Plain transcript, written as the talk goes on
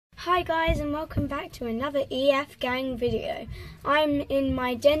Hi guys, and welcome back to another EF Gang video. I'm in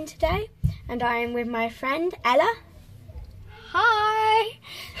my den today and I am with my friend Ella. Hi!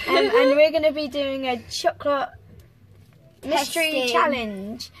 And we're going to be doing a chocolate mystery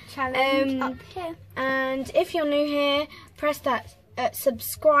challenge. Up here. And if you're new here, press that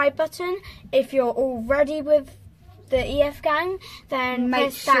subscribe button. If you're already with the EF Gang, then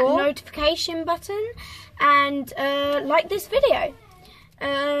press that notification button and like this video.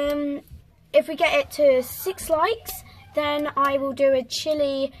 If we get it to 6 likes, then I will do a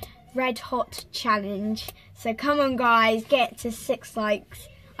chili red hot challenge. So come on guys, get to 6 likes.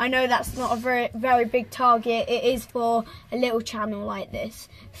 I know that's not a very big target. It is for a little channel like this.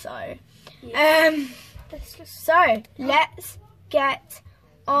 So, let's get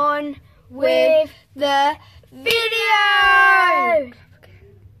on with the video.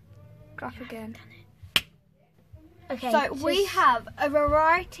 Clap again. Okay, so we have a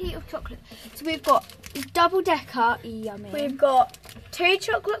variety of chocolate. So we've got double decker, yummy. We've got 2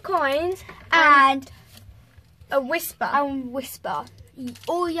 chocolate coins and a Whisper.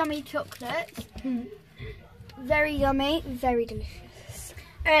 All yummy chocolates. Very yummy, very delicious.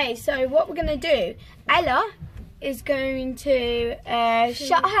 Okay, so what we're going to do, Ella is going to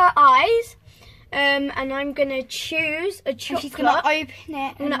shut her eyes. And I'm going to choose a chocolate. She's going to open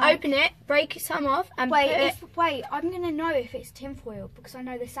it. I'm going to open it, break some off, and wait, I'm going to know if it's tinfoil because I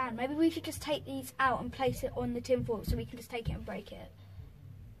know the sound. Maybe we should just take these out and place it on the tinfoil so we can just take it and break it.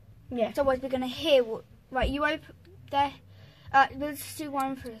 Yeah. So otherwise we're going to hear what... Right, you open there. Let's do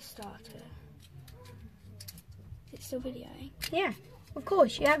one for a starter. Is it still videoing? Yeah, of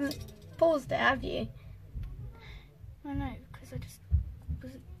course. You haven't paused it, have you? I know, because I just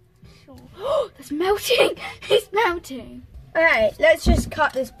wasn't sure. Oh, that's melting! It's melting! Okay, let's just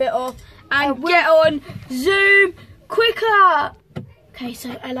cut this bit off and get on Zoom quicker! Okay,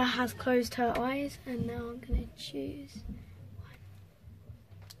 so Ella has closed her eyes and now I'm going to choose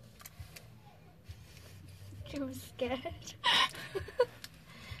one. I'm scared.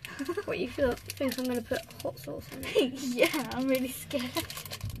 What, you think I'm going to put hot sauce on it? Yeah, I'm really scared.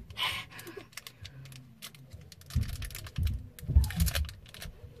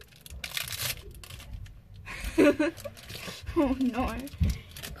 Oh no.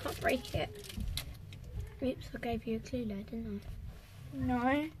 Can't break it. Oops, I gave you a clue there, didn't I?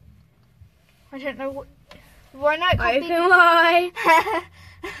 No. I don't know what... Why not? Open wide.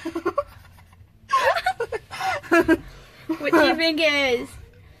 What do you think it is?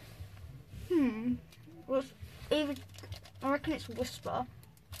 I reckon it's Whisper.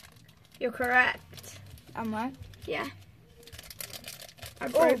 You're correct. Am I? Yeah. I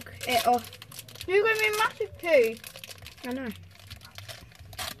broke it off. You're going to be massive too. I know.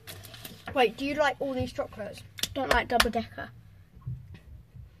 Wait, do you like all these chocolates? Don't like double decker.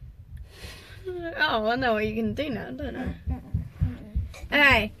 Oh, I know what you can do now, don't I?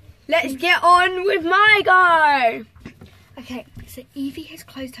 Okay, let's get on with my go. Okay, so Evie has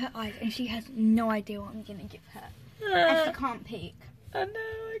closed her eyes and she has no idea what I'm going to give her. And she can't peek. I know,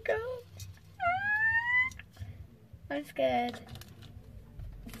 I can't. I'm scared.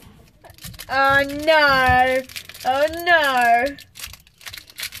 Oh no! Oh no!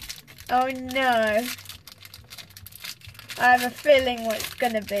 Oh no! I have a feeling what it's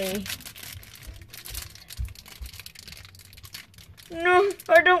gonna be. No,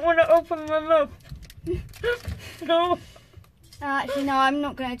 I don't want to open my mouth. No. Actually, no, I'm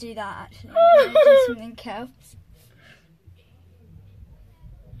not going to do that, actually. I'm going to do something else.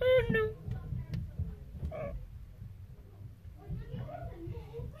 Oh no.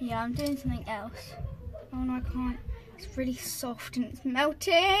 Yeah, I'm doing something else. Oh no, I can't. It's really soft and it's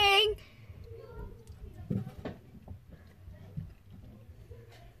melting.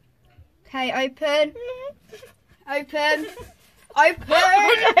 Okay, open. Open. Open.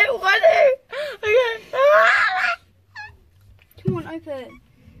 I don't want to. Okay. Come on, open.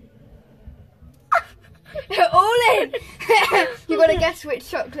 They're all in. You got to guess which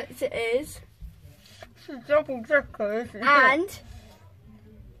chocolates it is. It's double decker, isn't it? And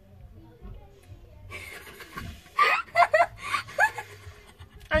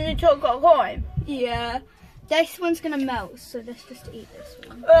and the chocolate coin. yeah, this one's gonna melt, so let's just eat this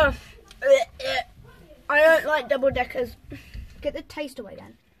one. I don't like double deckers. Get the taste away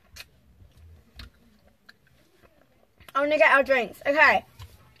then. I'm gonna get our drinks. Okay.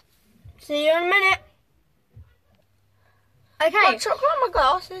 See you in a minute. Okay. Got chocolate on my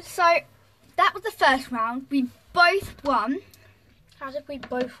glasses. So that was the first round. We both won. How did we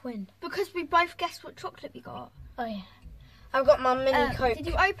both win? Because we both guessed what chocolate we got. Oh yeah. I've got my mini Coke. Did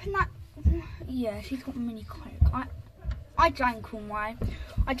you open that? Yeah, she's got mini Coke. I drank all mine.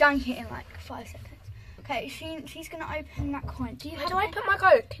 I drank it in like 5 seconds. Okay, she's gonna open that coin. Where do I put my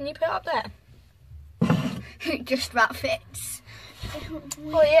Coke? Can you put it up there? It just about fits.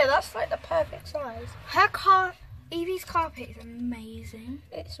 Oh yeah, that's like the perfect size. Evie's carpet is amazing.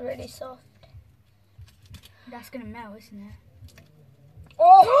 It's really soft. That's gonna melt, isn't it?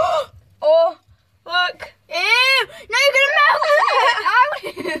 Oh! Oh! Look! Ew! No, you're gonna melt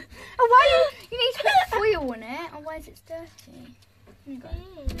it! Oh, why you need to put foil on it, otherwise it's dirty. Here you go.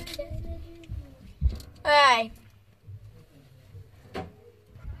 Hey.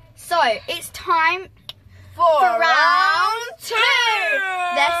 So, it's time For round 2!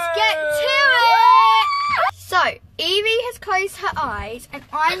 Let's get to it! So, Evie has closed her eyes and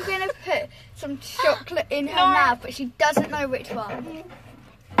I'm going to put some chocolate in her mouth, but she doesn't know which one.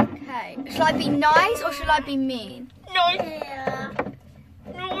 Okay. Shall I be nice or shall I be mean? No.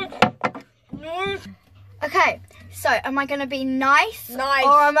 No. No. Okay, so am I going to be nice? Nice.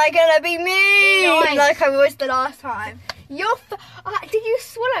 Or am I going to be mean? Nice. Like I was the last time. Did you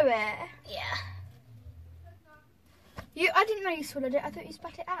swallow it? Yeah. I didn't know you swallowed it. I thought you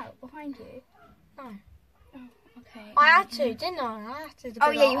spat it out behind you. No. Oh, okay. I had to, didn't I? I had to. Oh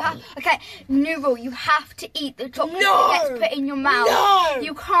yeah, you have. Okay, new rule. You have to eat the chocolate No. that gets put in your mouth. No.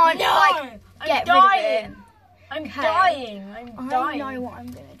 You can't like get rid of it. I'm Okay. dying. I'm I dying. know what I'm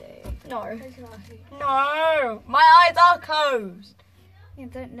gonna do. No. No. My eyes are closed. Yeah,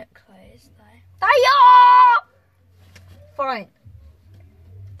 don't look closed though. They are. Fine.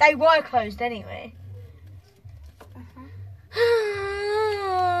 They were closed anyway.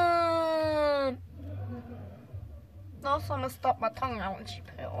 Last time I stuck my tongue out when she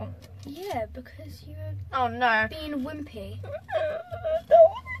put it on. Yeah, because you were Oh no. being wimpy.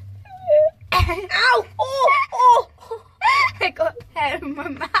 Ow! Oh! I got hair in my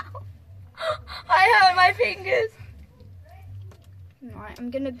mouth. I hurt my fingers. Right,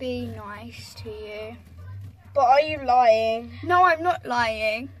 I'm gonna be nice to you. But are you lying? No, I'm not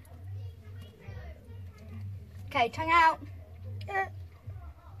lying. Okay, tongue out.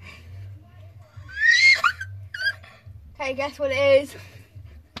 Okay, guess what it is?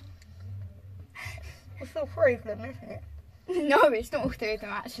 It's still three of them, isn't it? No, it's not all 3 of them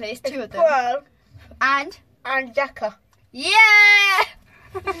actually. It's 2 of them. 12 And? and Decker. Yeah!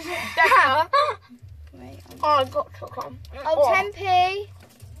 Decker. Wait, Oh, I got chocolate. oh, 10p.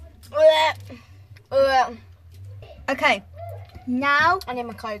 Okay, now I need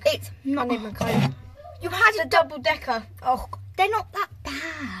my Coke. it's I not. need my Coke. You had The a double decker. Oh, they're not that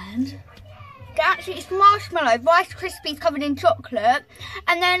bad. They're actually, it's marshmallow, Rice Krispies covered in chocolate,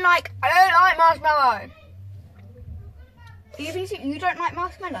 and then like, I don't like marshmallow. you don't like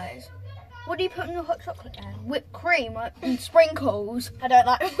marshmallows? What do you put in your hot chocolate then? Whipped cream and sprinkles. I don't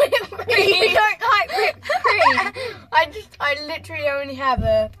like whipped cream. You don't like whipped cream? I literally only have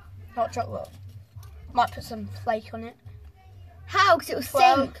a hot chocolate. Might put some flake on it. How? Because it will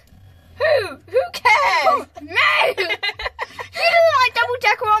Well, sink. Who cares? No! She doesn't like double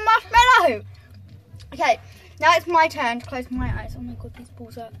decker on marshmallow. Okay, now it's my turn to close my eyes. Oh my god, these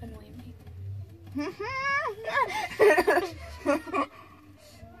balls are annoying me.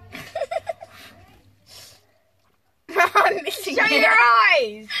 I'm missing Shut it. your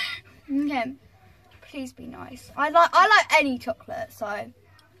eyes. Okay, please be nice. I like any chocolate, so.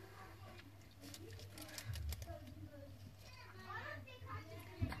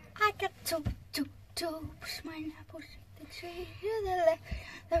 I got to push my apple, the tree to the left,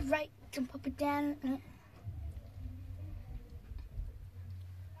 the right, and pop it down.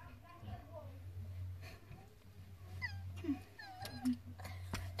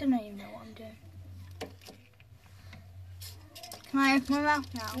 Don't even know what I'm doing. Can I open my mouth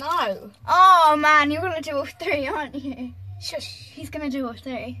now? No. Oh man, you're gonna do all 3, aren't you? Shush. He's gonna do all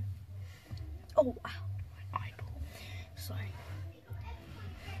 3. Oh, ow, my eyeball. Sorry.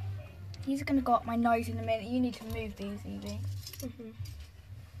 He's gonna go up my nose in a minute. You need to move these, Evie.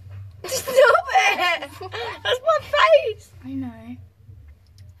 Stop it. That's my face. I know.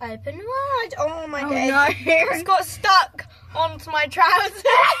 Open wide. Oh my Oh god. no. It's got stuck onto my trousers.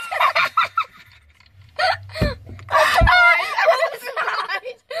 Open wide. Open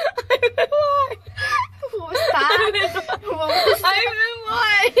wide. Open wide. What was that? What was that? Open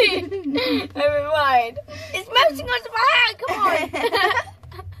wide. Open wide. It's melting onto my hand. Come on.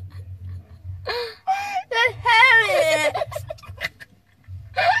 The hell is it?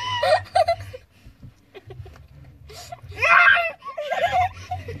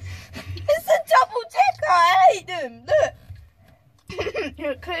 It's a double decker. I hate them. Look.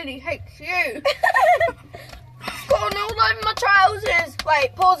 It clearly hates you. It's gone all over my trousers.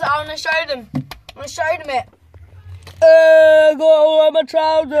 Wait, pause it. I want to show them. I want to show them it. Got all of my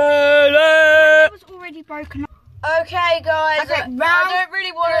trousers. That was already broken up. Okay, guys. Okay, I don't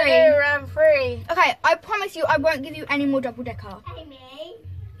really want to do round 3. Okay, I promise you I won't give you any more double decker.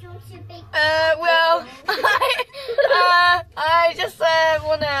 Well, I just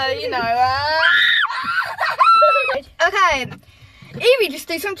want to, you know. Okay, Evie, just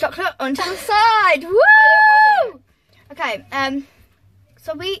do some chocolate onto the side. Woo! Okay,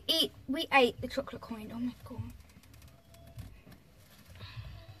 so we ate the chocolate coin. Oh my god.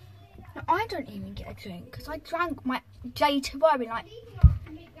 No, I don't even get a drink because I drank my J2O. Like,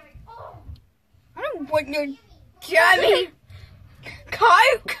 I don't want your German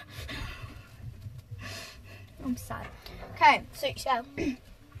Coke. I'm sad. Okay. Suit yourself.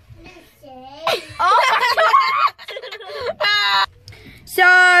 Oh So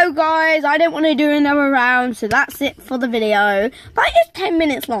guys, I don't want to do another round, so that's it for the video. But it's 10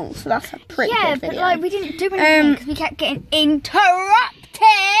 minutes long, so that's a pretty yeah, good but video. like we didn't do anything because we kept getting interrupted.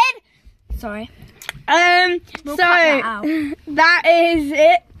 Sorry. We'll cut that out. that is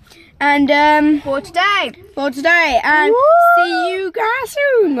it. And For today. and Woo! see you guys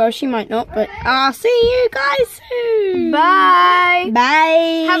soon. Well, she might not, but I'll see you guys soon. Bye.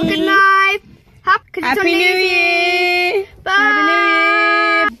 Bye. Have a good night. Happy New Year. Bye. Happy New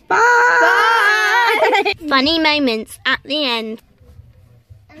Year. Bye. Bye. Funny moments at the end.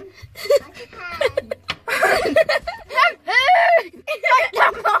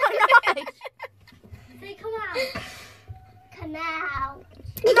 Come out.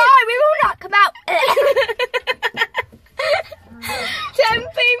 No, we will not come out.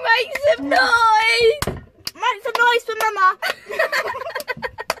 Tempe, make some noise. Make some noise for Mama.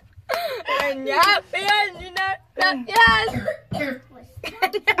 And yep, and you know, yes.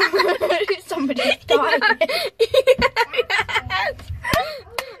 Somebody's dying.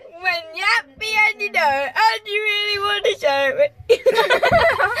 When yappy and you know, and you really want to show it.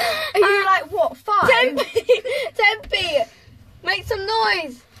 Are you like what, 5? Tempe, make some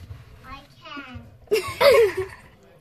noise. I can.